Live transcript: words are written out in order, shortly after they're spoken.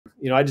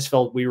I just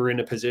felt we were in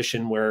a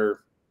position where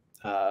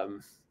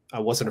I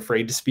wasn't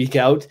afraid to speak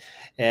out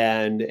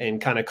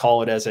and kind of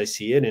call it as I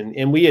see it.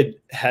 And we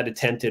had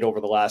attempted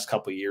over the last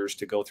couple of years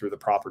to go through the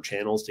proper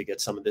channels to get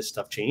some of this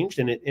stuff changed,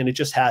 and it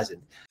just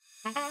hasn't.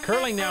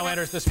 Curling now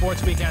enters the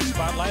Sports Weekend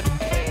spotlight.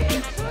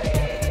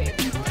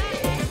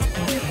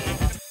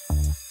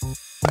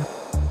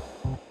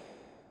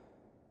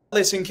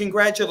 Listen,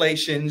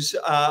 congratulations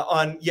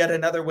on yet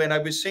another win. I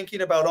was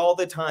thinking about all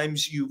the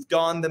times you've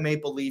donned the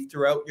maple leaf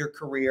throughout your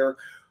career.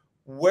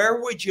 Where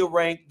would you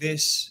rank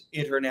this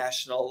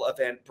international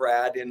event,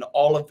 Brad, in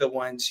all of the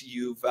ones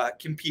you've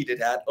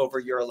competed at over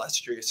your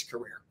illustrious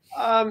career?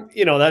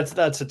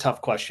 That's a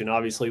tough question.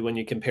 Obviously, when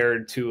you compare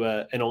it to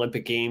an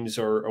Olympic Games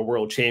or a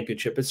World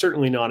Championship, it's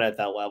certainly not at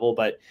that level.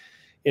 But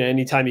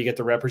anytime you get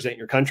to represent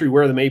your country,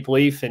 wear the maple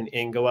leaf,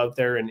 and go out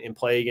there and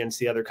play against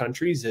the other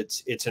countries,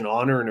 it's an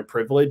honor and a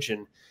privilege.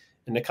 And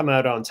to come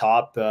out on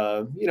top,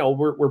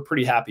 we're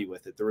pretty happy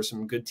with it. There were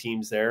some good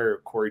teams there: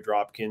 Corey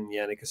Dropkin,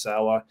 Yannick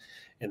Asawa,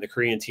 and the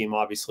Korean team.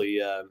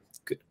 Obviously,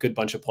 good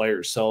bunch of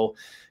players. So,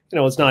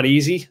 it's not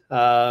easy,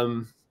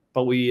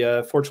 but we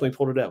fortunately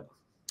pulled it out.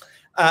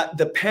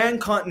 The Pan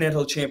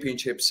Continental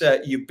Championships,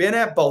 you've been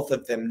at both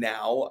of them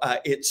now.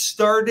 It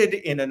started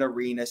in an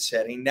arena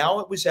setting. Now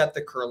it was at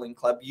the curling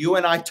club. You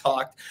and I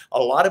talked. A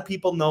lot of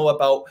people know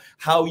about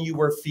how you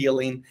were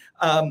feeling.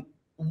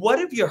 What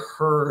have you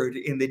heard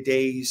in the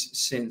days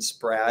since,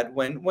 Brad,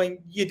 when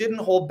you didn't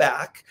hold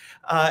back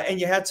and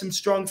you had some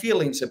strong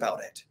feelings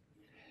about it?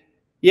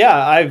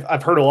 Yeah,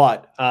 I've heard a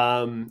lot.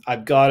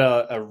 I've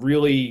got a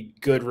really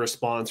good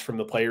response from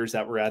the players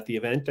that were at the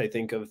event. I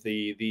think of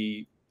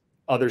the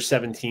other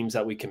 7 teams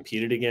that we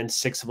competed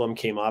against, 6 of them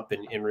came up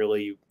and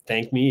really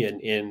thanked me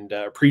and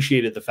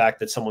appreciated the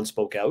fact that someone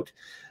spoke out.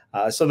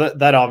 So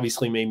that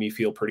obviously made me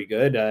feel pretty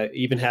good.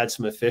 Even had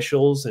some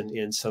officials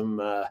and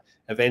some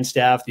event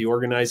staff, the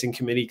organizing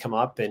committee come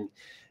up, and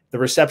the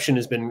reception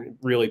has been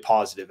really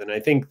positive. And I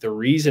think the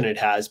reason it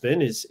has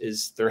been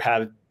is there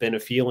have been a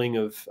feeling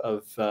of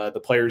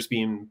the players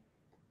being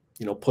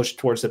pushed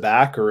towards the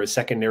back or a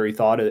secondary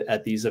thought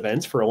at these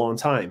events for a long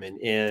time.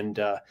 And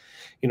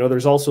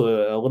there's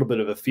also a little bit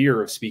of a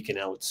fear of speaking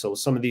out. So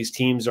some of these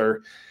teams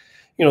are,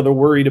 they're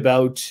worried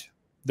about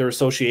their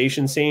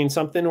association saying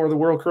something or the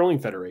World Curling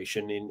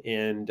Federation.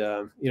 And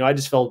I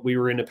just felt we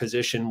were in a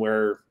position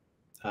where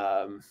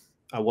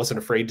I wasn't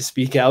afraid to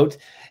speak out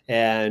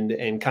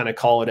and kind of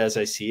call it as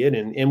I see it.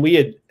 And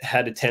we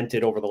had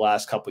attempted over the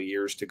last couple of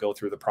years to go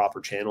through the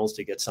proper channels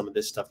to get some of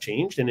this stuff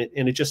changed, and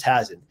it just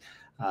hasn't.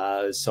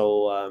 I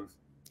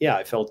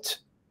felt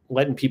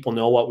letting people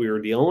know what we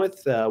were dealing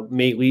with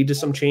may lead to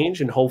some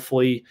change, and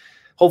hopefully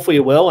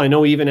it will. I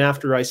know even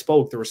after I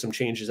spoke, there were some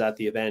changes at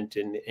the event,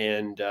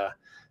 and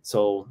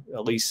so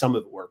at least some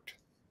of it worked.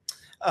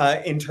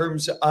 In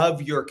terms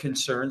of your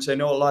concerns, I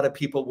know a lot of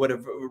people would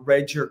have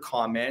read your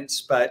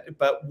comments, but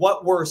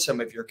what were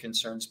some of your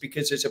concerns?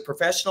 Because as a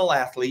professional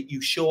athlete,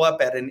 you show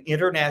up at an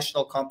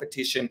international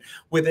competition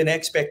with an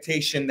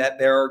expectation that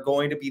there are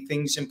going to be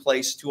things in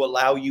place to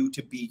allow you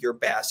to be your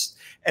best.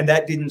 And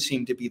that didn't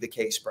seem to be the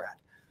case, Brad.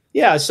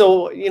 Yeah.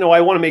 So,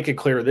 I want to make it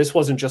clear, this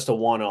wasn't just a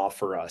one-off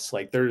for us.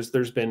 Like there's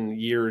been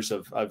years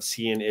of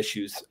seeing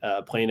issues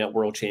playing at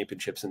World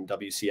Championships and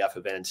WCF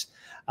events.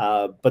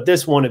 But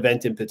this one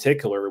event in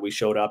particular, we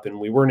showed up and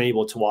we weren't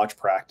able to watch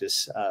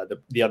practice,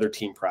 the other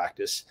team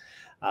practice.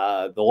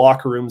 The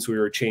locker rooms we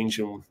were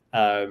changing,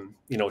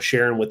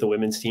 sharing with the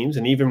women's teams.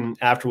 And even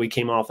after we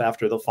came off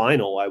after the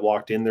final, I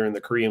walked in there and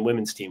the Korean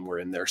women's team were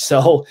in there.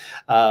 So,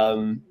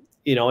 and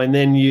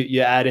then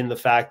you add in the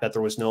fact that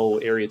there was no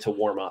area to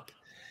warm up.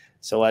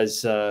 So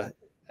as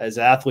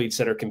athletes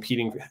that are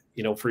competing,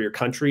 for your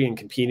country and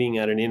competing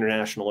at an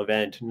international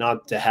event,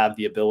 not to have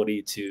the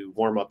ability to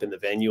warm up in the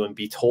venue and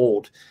be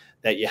told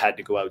that you had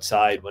to go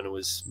outside when it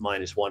was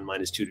 -1,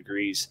 -2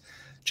 degrees,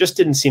 just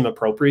didn't seem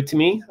appropriate to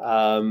me.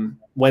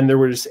 When there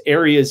was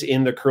areas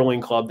in the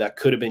curling club that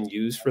could have been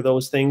used for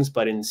those things,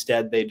 but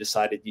instead they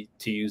decided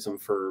to use them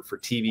for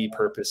TV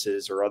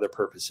purposes or other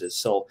purposes.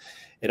 So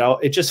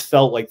it just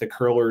felt like the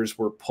curlers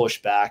were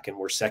pushed back and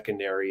were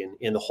secondary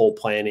in the whole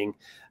planning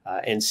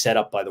and set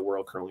up by the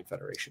World Curling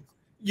Federation.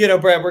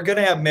 Brad, we're going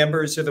to have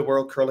members of the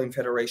World Curling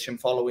Federation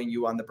following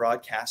you on the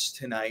broadcast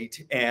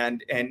tonight.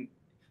 And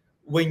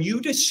when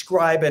you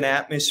describe an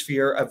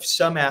atmosphere of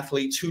some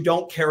athletes who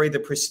don't carry the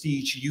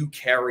prestige you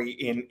carry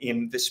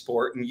in the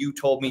sport, and you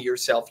told me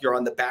yourself you're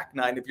on the back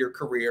 9 of your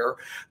career.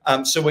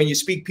 So when you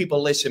speak,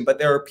 people listen, but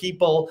there are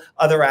people,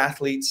 other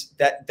athletes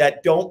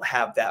that don't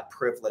have that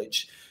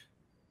privilege.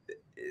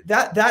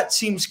 That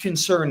seems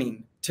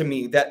concerning to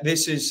me, that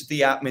this is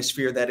the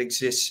atmosphere that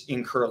exists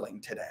in curling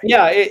today.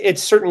 Yeah,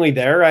 it's certainly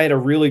there. I had a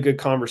really good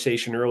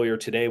conversation earlier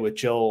today with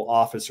Jill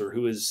Officer,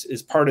 who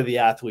is part of the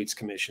Athletes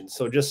Commission.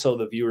 So just so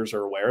the viewers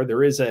are aware,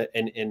 there is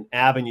an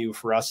avenue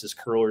for us as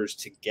curlers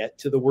to get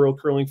to the World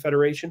Curling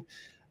Federation.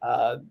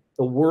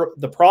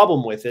 The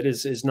problem with it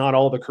is not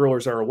all the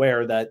curlers are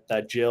aware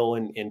that Jill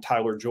and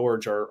Tyler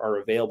George are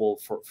available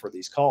for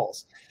these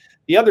calls.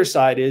 The other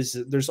side is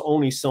there's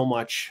only so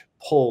much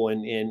pull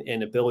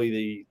and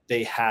ability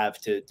they have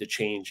to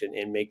change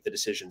and make the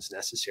decisions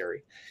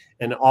necessary.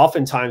 And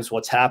oftentimes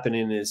what's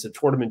happening is the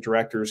tournament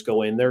directors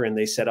go in there and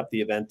they set up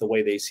the event the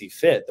way they see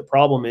fit. The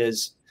problem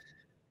is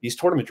these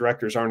tournament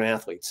directors aren't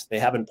athletes. They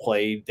haven't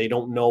played. They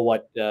don't know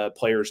what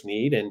players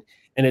need. And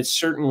it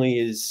certainly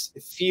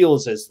it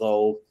feels as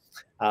though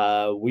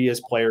we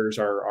as players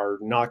are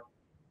not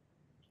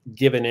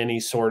given any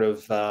sort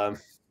of,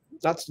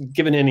 not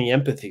given any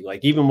empathy.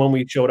 Like even when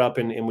we showed up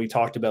and we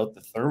talked about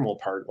the thermal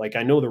part, like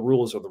I know the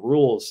rules are the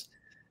rules.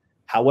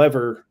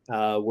 However,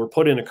 we're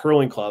put in a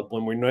curling club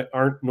when we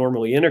aren't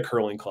normally in a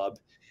curling club,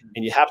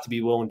 and you have to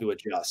be willing to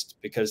adjust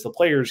because the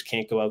players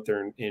can't go out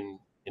there and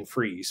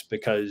freeze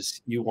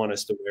because you want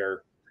us to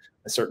wear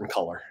a certain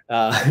color.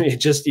 It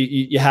just,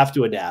 you have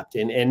to adapt,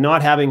 and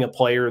not having a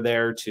player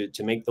there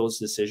to make those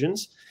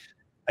decisions,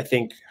 I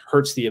think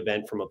hurts the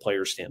event from a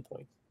player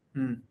standpoint.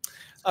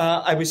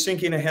 I was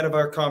thinking ahead of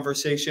our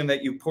conversation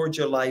that you poured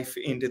your life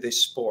into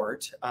this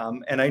sport.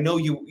 And I know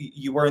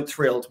you weren't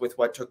thrilled with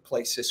what took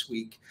place this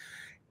week.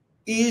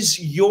 Is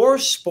your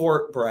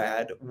sport,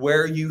 Brad,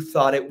 where you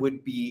thought it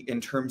would be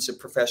in terms of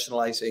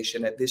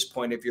professionalization at this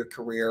point of your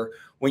career?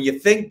 When you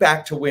think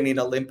back to winning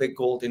Olympic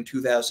gold in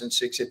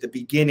 2006 at the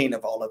beginning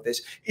of all of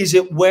this, is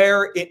it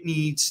where it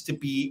needs to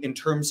be in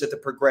terms of the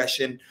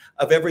progression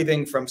of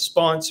everything from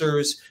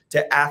sponsors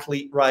to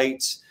athlete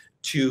rights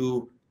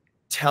to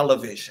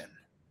television?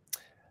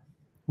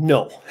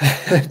 No,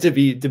 to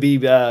be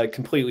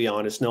completely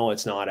honest, no,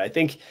 it's not. I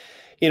think,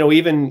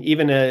 even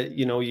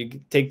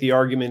you take the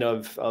argument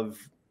of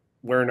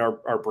wearing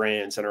our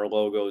brands and our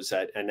logos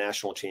at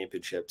national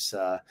championships,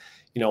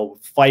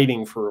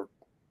 fighting for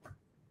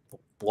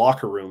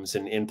locker rooms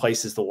and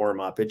places to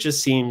warm up. It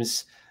just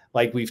seems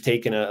like we've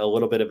taken a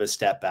little bit of a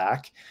step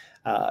back.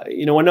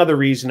 Another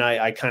reason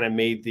I kind of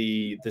made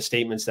the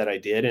statements that I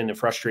did, and the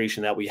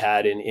frustration that we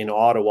had in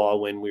Ottawa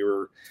when we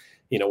were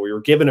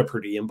given a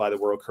per diem by the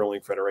World Curling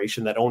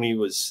Federation that only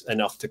was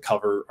enough to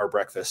cover our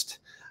breakfast.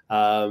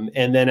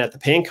 And then at the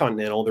Pan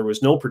Continental, there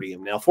was no per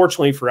diem. Now,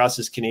 fortunately for us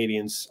as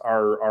Canadians,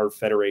 our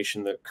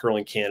federation, the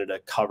Curling Canada,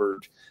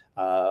 covered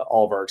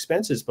all of our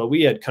expenses. But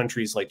we had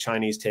countries like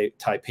Chinese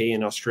Taipei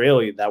and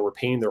Australia that were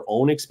paying their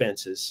own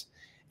expenses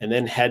and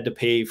then had to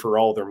pay for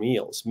all their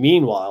meals.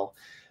 Meanwhile,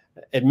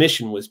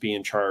 admission was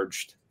being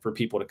charged for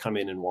people to come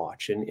in and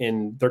watch.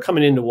 And they're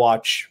coming in to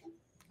watch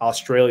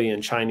Australia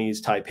and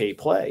Chinese Taipei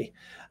play,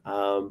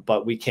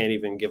 but we can't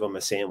even give them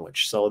a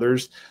sandwich. So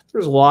there's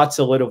lots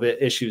of little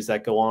bit issues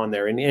that go on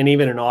there. And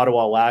even in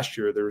Ottawa last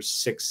year, there's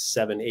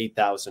 6,000, 7,000,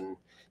 8,000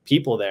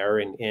 people there.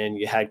 And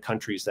you had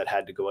countries that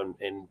had to go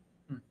and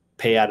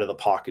pay out of the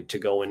pocket to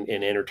go and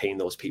entertain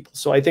those people.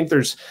 So I think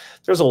there's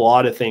a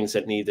lot of things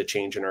that need to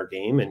change in our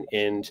game.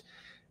 And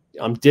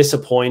I'm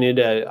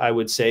disappointed, I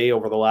would say,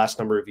 over the last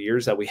number of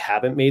years that we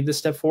haven't made this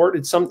step forward.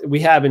 It's something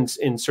we have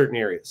in certain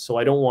areas. So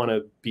I don't want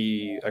to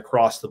be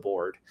across the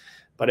board,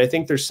 but I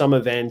think there's some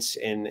events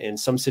and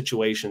some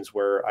situations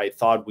where I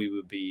thought we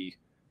would be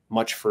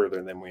much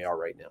further than we are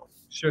right now.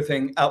 Sure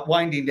thing.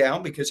 Winding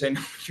down, because I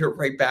know you're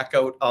right back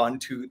out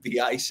onto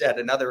the ice at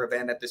another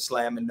event at the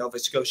Slam in Nova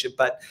Scotia,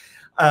 but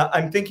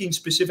I'm thinking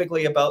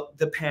specifically about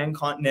the Pan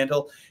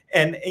Continental,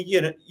 and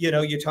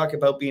you talk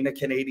about being a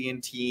Canadian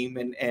team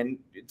and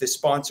the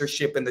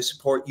sponsorship and the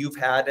support you've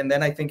had, and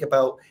then I think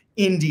about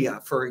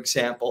India, for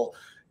example.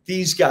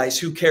 These guys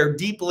who care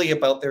deeply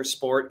about their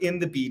sport in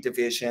the B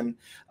division,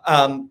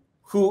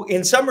 who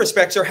in some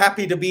respects are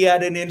happy to be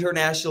at an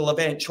international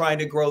event trying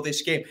to grow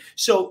this game.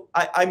 So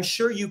I'm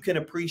sure you can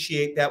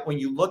appreciate that when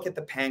you look at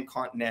the Pan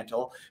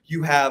Continental,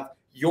 you have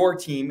your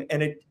team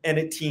and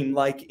a team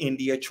like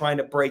India trying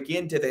to break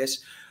into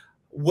this.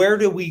 Where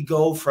do we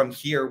go from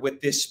here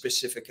with this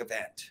specific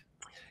event?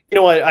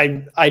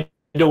 I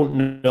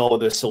don't know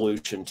the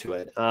solution to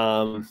it.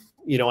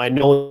 I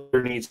know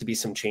there needs to be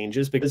some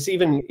changes because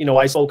even,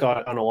 I spoke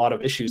on a lot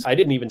of issues. I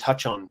didn't even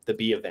touch on the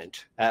B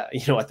event, at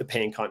the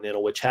Pan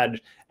Continental, which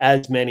had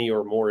as many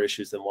or more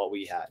issues than what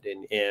we had.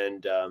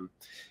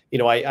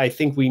 I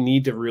think we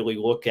need to really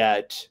look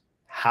at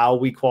how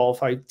we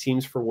qualify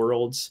teams for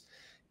Worlds.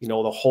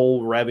 The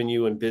whole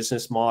revenue and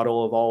business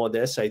model of all of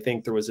this. I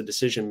think there was a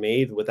decision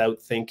made without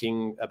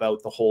thinking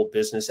about the whole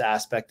business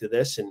aspect of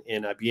this.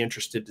 And I'd be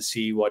interested to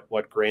see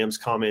what Graham's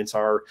comments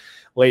are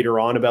later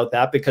on about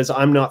that, because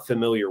I'm not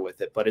familiar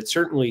with it, but it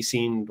certainly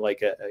seemed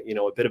like a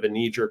bit of a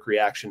knee-jerk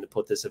reaction to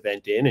put this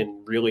event in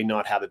and really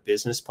not have a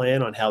business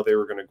plan on how they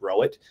were going to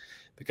grow it.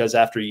 Because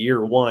after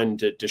year one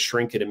to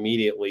shrink it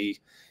immediately,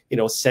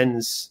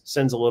 sends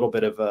a little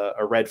bit of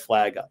a red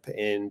flag up.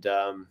 And,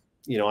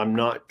 I'm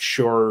not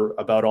sure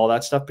about all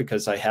that stuff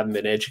because I haven't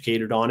been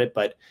educated on it,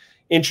 but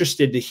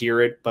interested to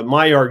hear it. But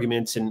my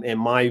arguments and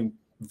my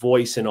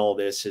voice in all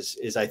this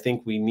is I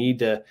think we need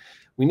to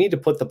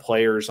put the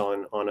players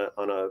on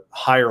a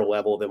higher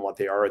level than what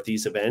they are at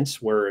these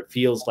events, where it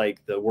feels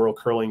like the World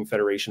Curling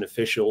Federation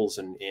officials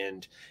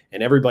and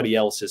everybody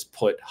else is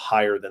put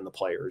higher than the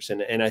players.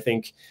 And I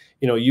think,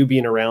 you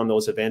being around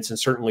those events, and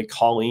certainly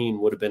Colleen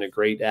would have been a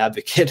great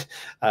advocate.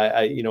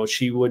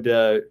 She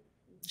would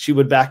she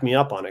would back me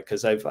up on it,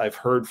 because I've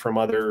heard from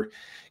other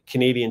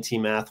Canadian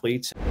team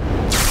athletes.